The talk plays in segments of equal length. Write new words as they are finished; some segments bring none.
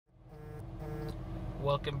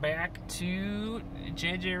Welcome back to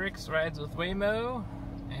JJRicks Rides with Waymo,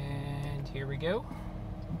 and here we go.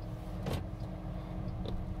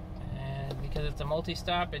 And because it's a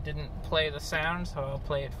multi-stop, it didn't play the sound, so I'll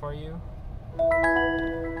play it for you.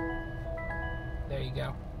 There you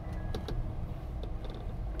go.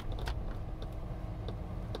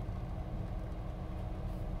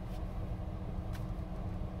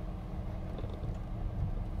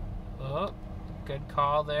 Oh, good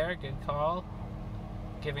call there, good call.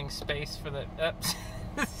 Giving space for the...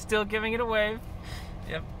 still giving it a wave.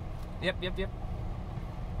 Yep.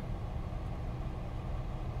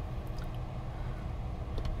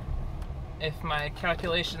 If my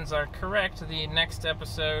calculations are correct, the next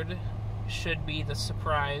episode should be the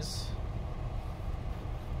surprise.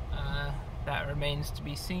 That remains to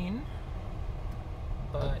be seen.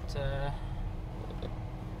 But,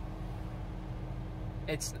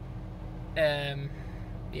 it's...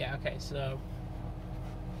 yeah, okay, so...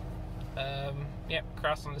 yep,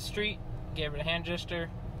 crossing the street, gave it a hand gesture.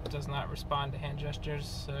 Does not respond to hand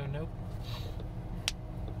gestures, so nope.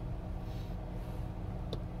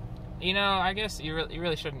 You know, I guess you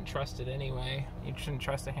really shouldn't trust it anyway. You shouldn't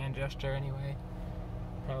trust a hand gesture anyway.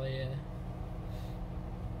 Probably,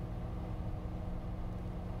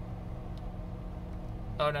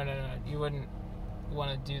 Oh, no. You wouldn't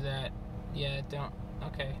want to do that. Yeah, don't.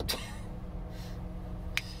 Okay.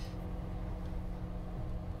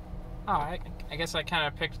 Oh, I guess I kind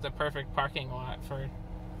of picked the perfect parking lot for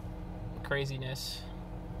craziness.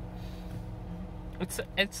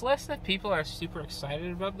 It's less that people are super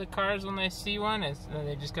excited about the cars when they see one, and then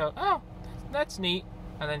they just go, oh, that's neat,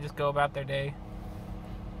 and then just go about their day.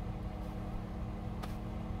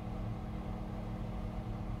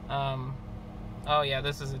 Oh yeah,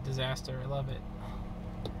 this is a disaster. I love it.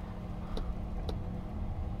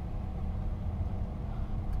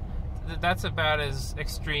 That's about as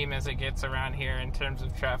extreme as it gets around here in terms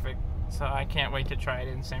of traffic, so I can't wait to try it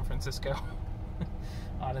in San Francisco.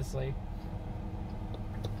 Honestly.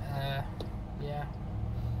 Yeah.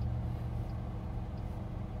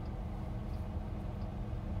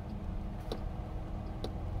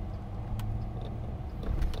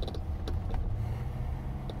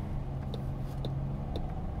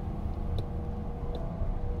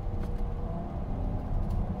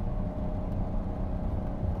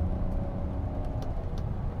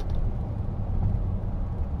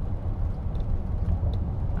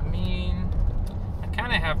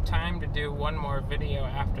 Have time to do one more video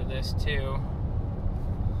after this too.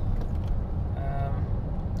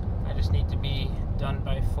 I just need to be done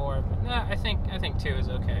by 4, but nah, I think 2 is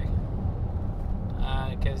okay.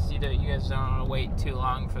 Because you guys don't want to wait too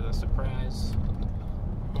long for the surprise.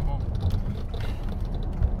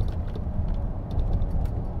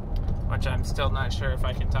 Which I'm still not sure if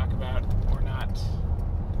I can talk about or not.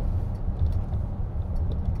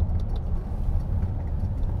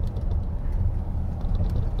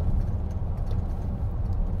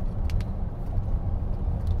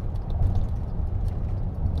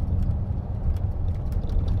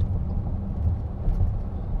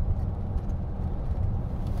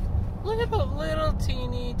 A little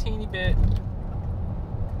teeny bit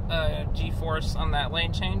G-force on that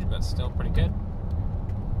lane change, but still pretty good.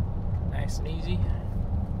 Nice and easy.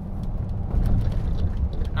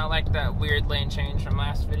 I like that weird lane change from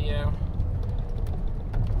last video.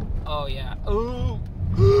 Oh yeah. Oh,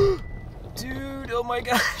 dude! Oh my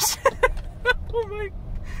gosh! Oh my.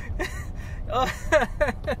 Oh.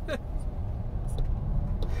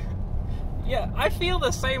 Yeah, I feel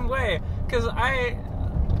the same way because I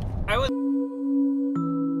was.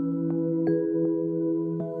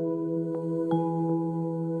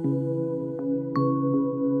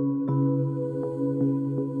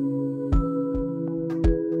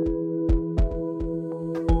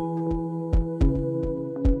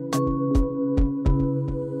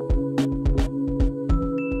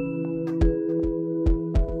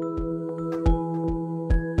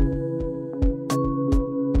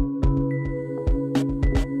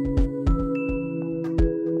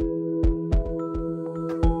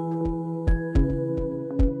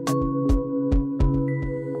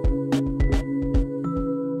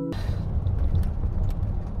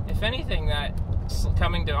 If anything, that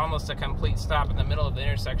coming to almost a complete stop in the middle of the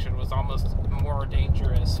intersection was almost more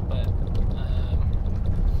dangerous, but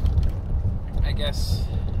I guess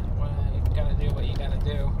you gotta do what you gotta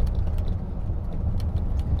do.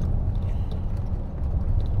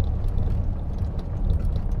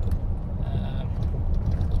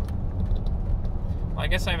 Well, I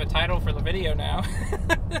guess I have a title for the video now.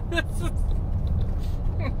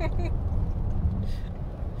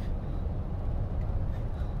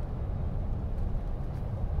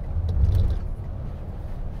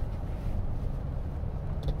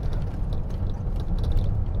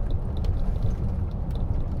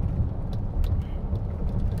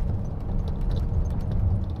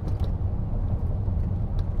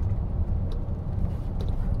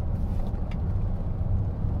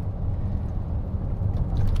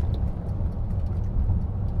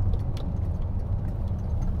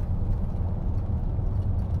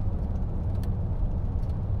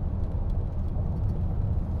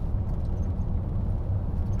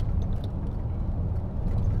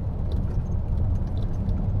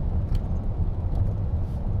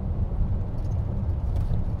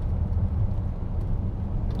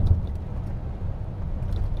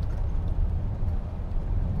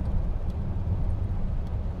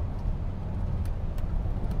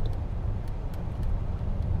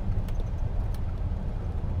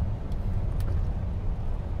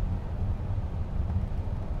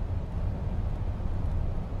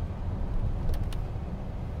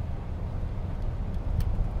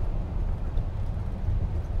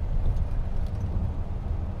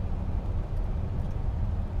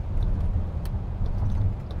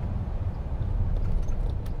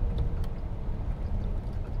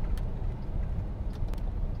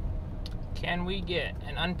 Can we get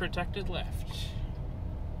an unprotected left?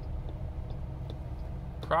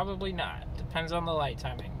 Probably not. Depends on the light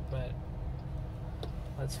timing, but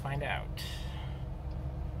let's find out.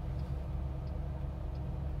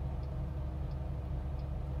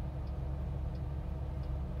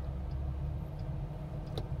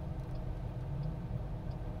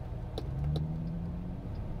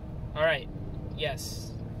 All right.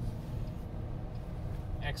 Yes.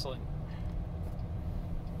 Excellent.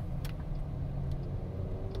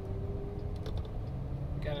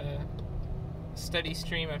 Got a steady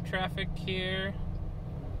stream of traffic here.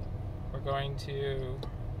 We're going to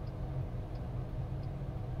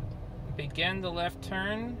begin the left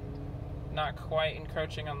turn, not quite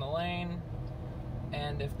encroaching on the lane.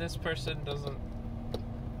 And if this person doesn't...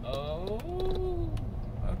 Oh,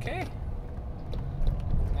 okay.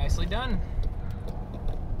 Nicely done.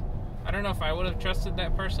 I don't know if I would have trusted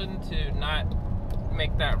that person to not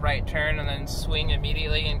make that right turn and then swing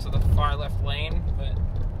immediately into the far left lane, but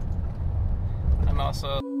I'm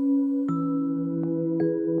also...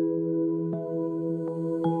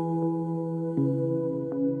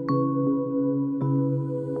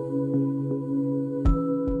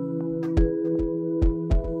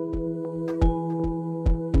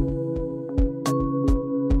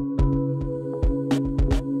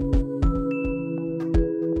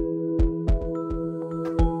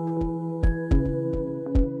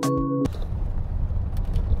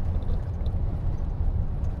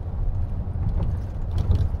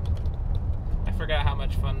 how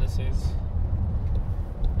much fun this is.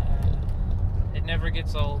 It never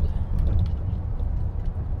gets old.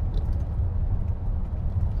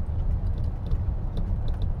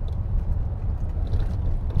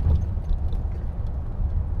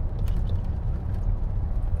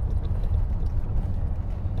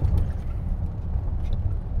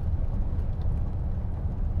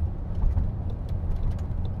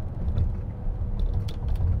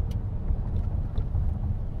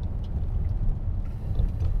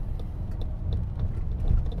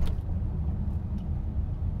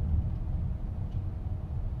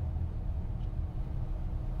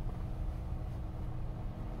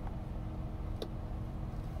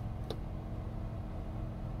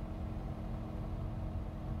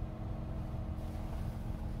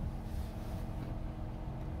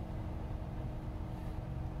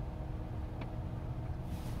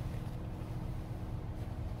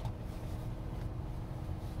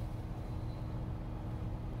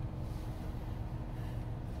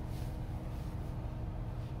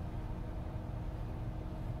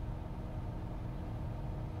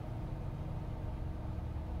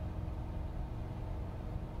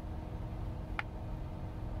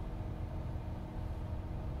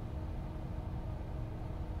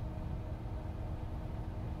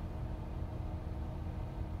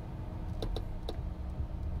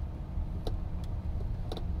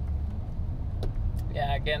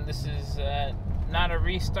 Yeah, again, this is not a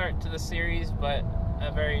restart to the series, but a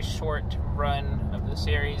very short run of the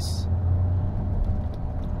series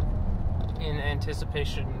in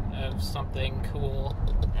anticipation of something cool.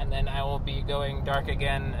 And then I will be going dark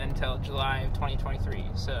again until July of 2023,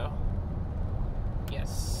 so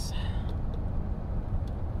yes.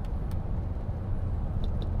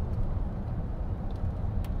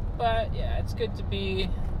 But yeah, it's good to be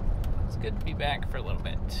back for a little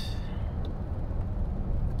bit.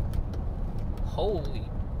 Holy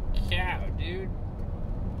cow, dude.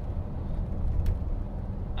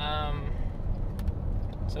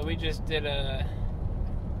 So we just did a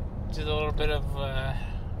little bit of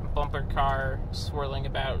bumper car swirling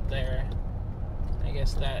about there. I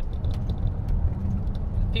guess that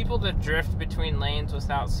people that drift between lanes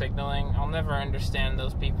without signaling, I'll never understand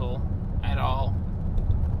those people at all.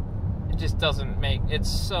 It just doesn't make, it's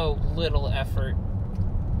so little effort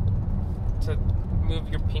to move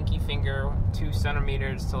your pinky finger 2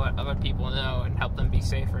 centimeters to let other people know and help them be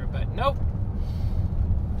safer, but nope.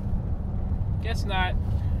 Guess not.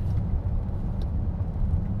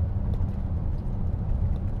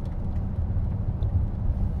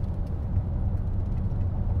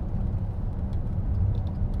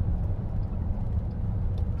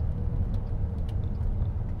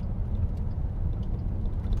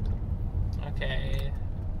 Okay.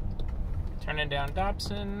 Turning down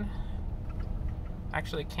Dobson.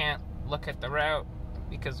 Actually can't look at the route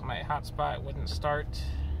because my hotspot wouldn't start.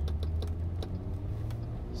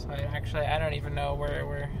 So I don't even know where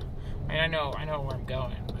we're... I mean, I know where I'm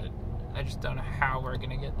going, but I just don't know how we're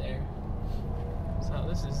gonna get there. So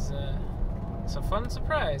this is it's a fun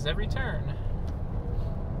surprise every turn.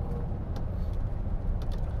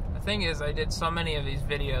 The thing is, I did so many of these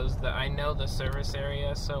videos that I know the service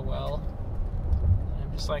area so well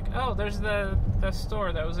just like, oh, there's the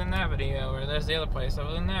store that was in that video, or there's the other place that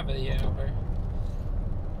was in that video, or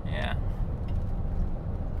yeah.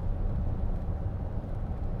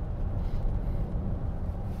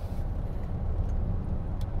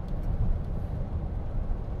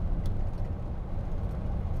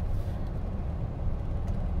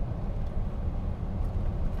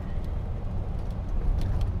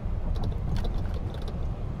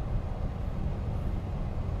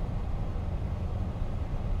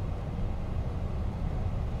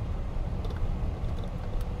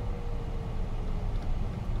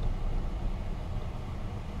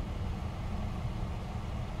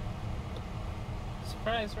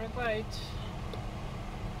 Surprise, red light.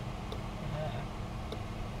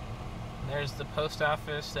 There's the post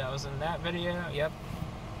office that was in that video. Yep.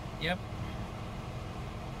 Yep.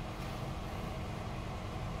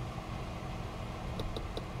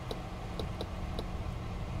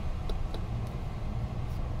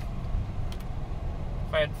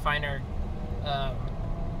 If I had finer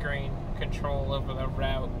grain control over the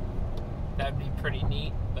route, that'd be pretty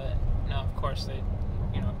neat, but no, of course they,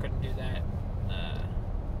 couldn't do that.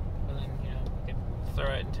 But then, we could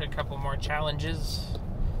throw it into a couple more challenges,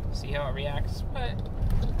 see how it reacts, but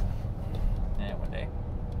yeah, one day.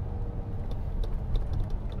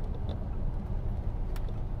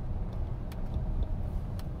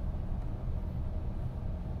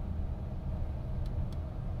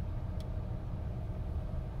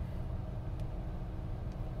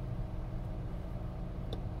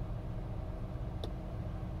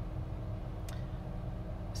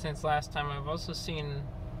 Since last time, I've also seen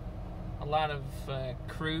a lot of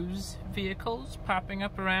cruise vehicles popping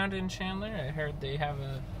up around in Chandler. I heard they have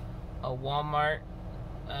a Walmart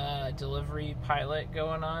delivery pilot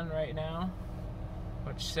going on right now,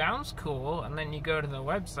 which sounds cool. And then you go to the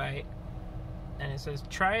website and it says,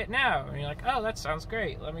 try it now. And you're like, oh, that sounds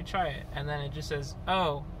great. Let me try it. And then it just says,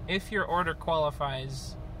 oh, if your order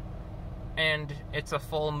qualifies and it's a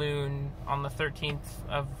full moon on the 13th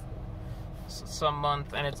of some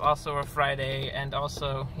month, and it's also a Friday, and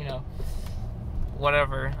also,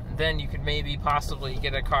 whatever, then you could maybe possibly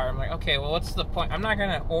get a car. I'm like, okay, well, what's the point? I'm not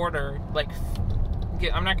gonna order,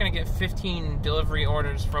 I'm not gonna get 15 delivery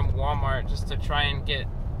orders from Walmart just to try and get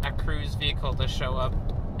a cruise vehicle to show up,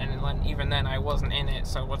 and even then I wasn't in it,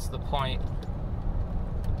 so what's the point?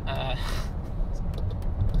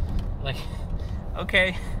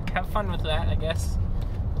 Okay, have fun with that, I guess.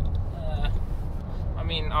 I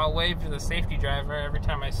mean, I'll wave to the safety driver every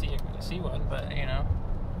time I see one, but,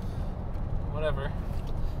 whatever.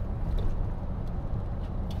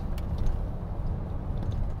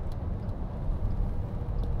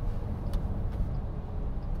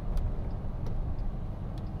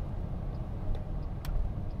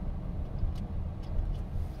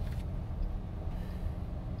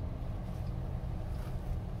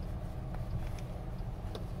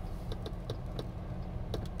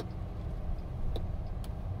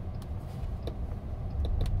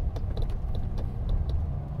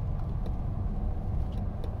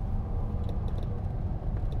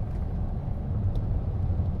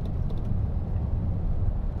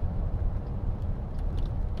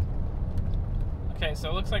 Okay, so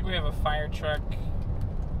it looks like we have a fire truck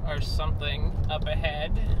or something up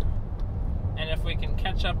ahead, and if we can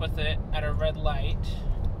catch up with it at a red light,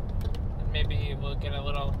 then maybe we'll get a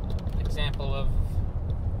little example of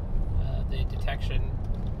the detection,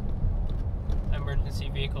 emergency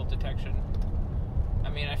vehicle detection.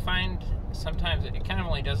 I mean, I find sometimes it kind of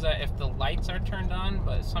only does that if the lights are turned on,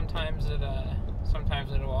 but sometimes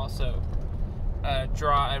it'll also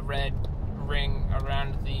draw a red ring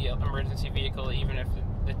around the emergency vehicle, even if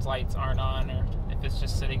its lights aren't on, or if it's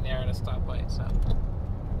just sitting there at a stoplight. So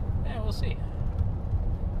yeah, we'll see.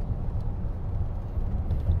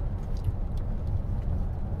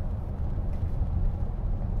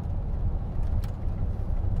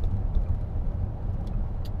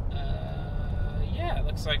 Yeah, it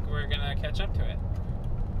looks like we're gonna catch up to it.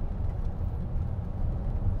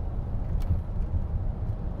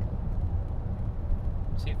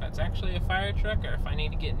 See if that's actually a fire truck or if I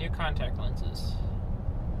need to get new contact lenses.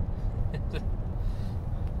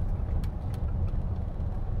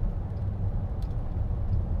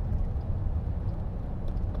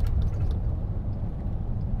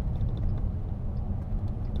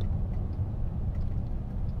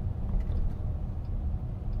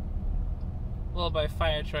 Well, by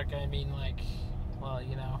fire truck I mean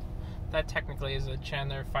that technically is a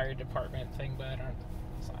Chandler Fire Department thing, but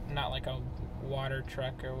it's not like a water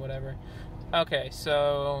truck or whatever. Okay,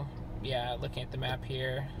 so yeah, looking at the map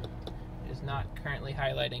here, it is not currently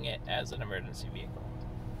highlighting it as an emergency vehicle,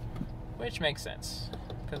 which makes sense.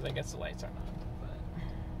 because I guess the lights aren't on.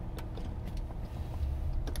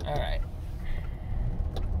 But all right.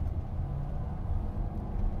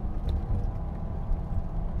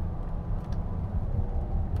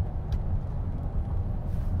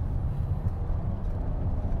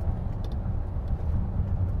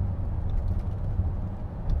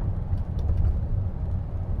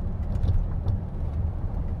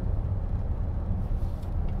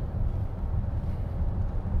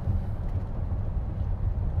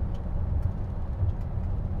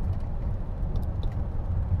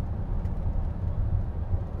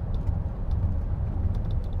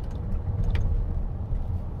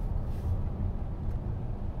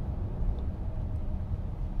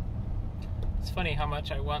 It's funny how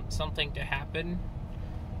much I want something to happen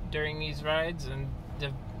during these rides, and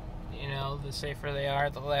the safer they are,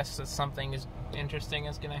 the less that something is interesting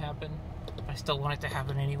is going to happen. I still want it to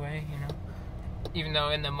happen anyway, even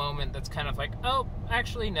though in the moment that's kind of like, oh,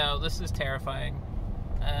 actually no, this is terrifying.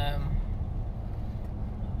 I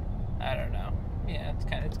don't know. Yeah, it's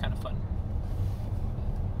kind of fun.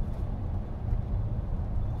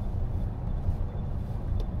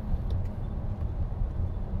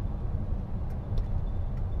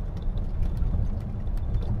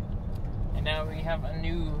 Now we have a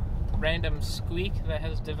new random squeak that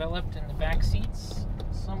has developed in the back seats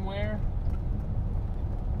somewhere.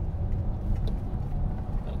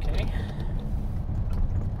 Okay.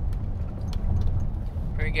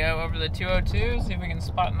 Here we go over the 202, see if we can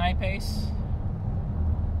spot an eye pace.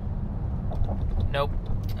 Nope.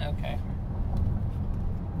 Okay.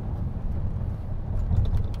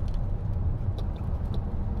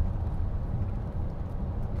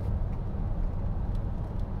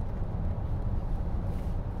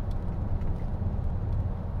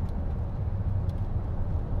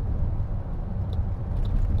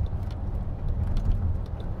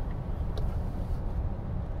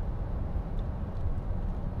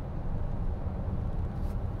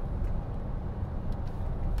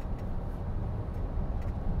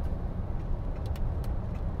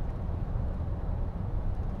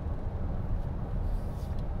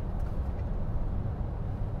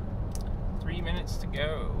 Minutes to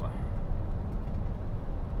go.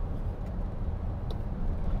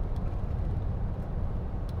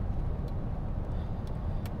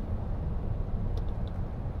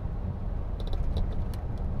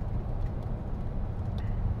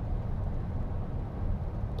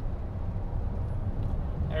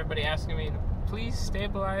 Everybody asking me to please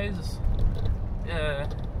stabilize the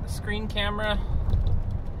screen camera.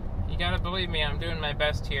 You gotta believe me, I'm doing my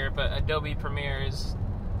best here, but Adobe Premiere is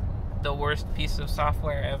the worst piece of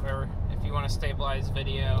software ever if you want to stabilize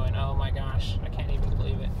video, and oh my gosh, I can't even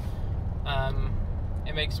believe it.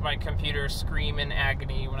 It makes my computer scream in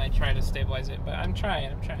agony when I try to stabilize it, but I'm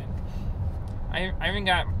trying. I even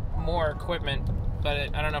got more equipment, but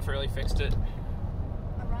I don't know if it really fixed it.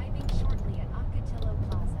 Arriving shortly at Ocotillo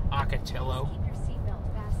Plaza. Ocotillo. Keep your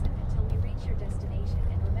seatbelt fastened until we reach your destination,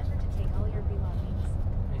 and remember to take all your belongings.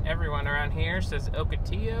 I mean, everyone around here says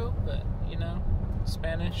Ocotillo, but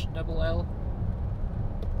Spanish, double L.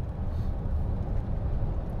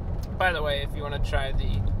 By the way, if you want to try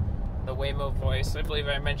the Waymo voice, I believe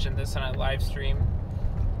I mentioned this on a live stream.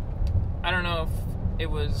 I don't know if it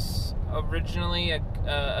was originally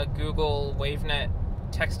a Google WaveNet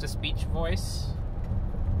text-to-speech voice,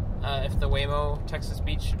 if the Waymo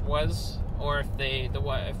text-to-speech was, or if if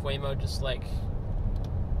Waymo just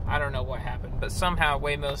I don't know what happened, but somehow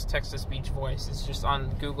Waymo's text-to-speech voice is just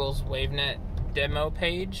on Google's WaveNet demo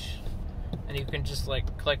page, and you can just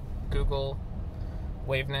click Google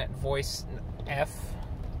WaveNet voice F.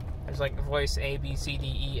 There's voice A, B, C, D,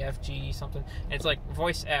 E, F, G, something. And it's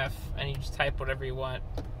voice F, and you just type whatever you want.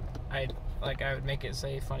 I would make it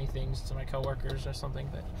say funny things to my coworkers or something,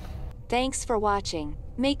 but. Thanks for watching.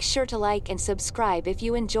 Make sure to like and subscribe if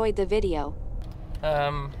you enjoyed the video.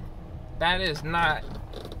 That is not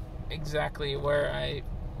exactly where I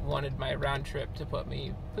wanted my round trip to put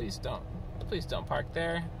me. Please don't park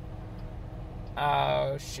there.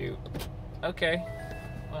 Oh, shoot. Okay.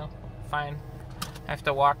 Well, fine. I have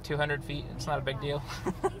to walk 200 feet. It's not a big deal.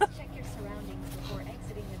 Please check your surroundings before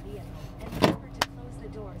exiting the vehicle, and remember to close the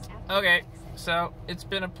doors after Okay, you exit. so it's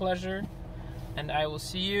been a pleasure, and I will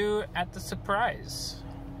see you at the surprise.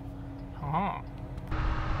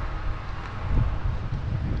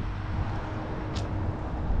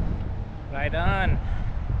 Right on.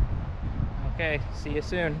 Okay, see you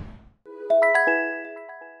soon.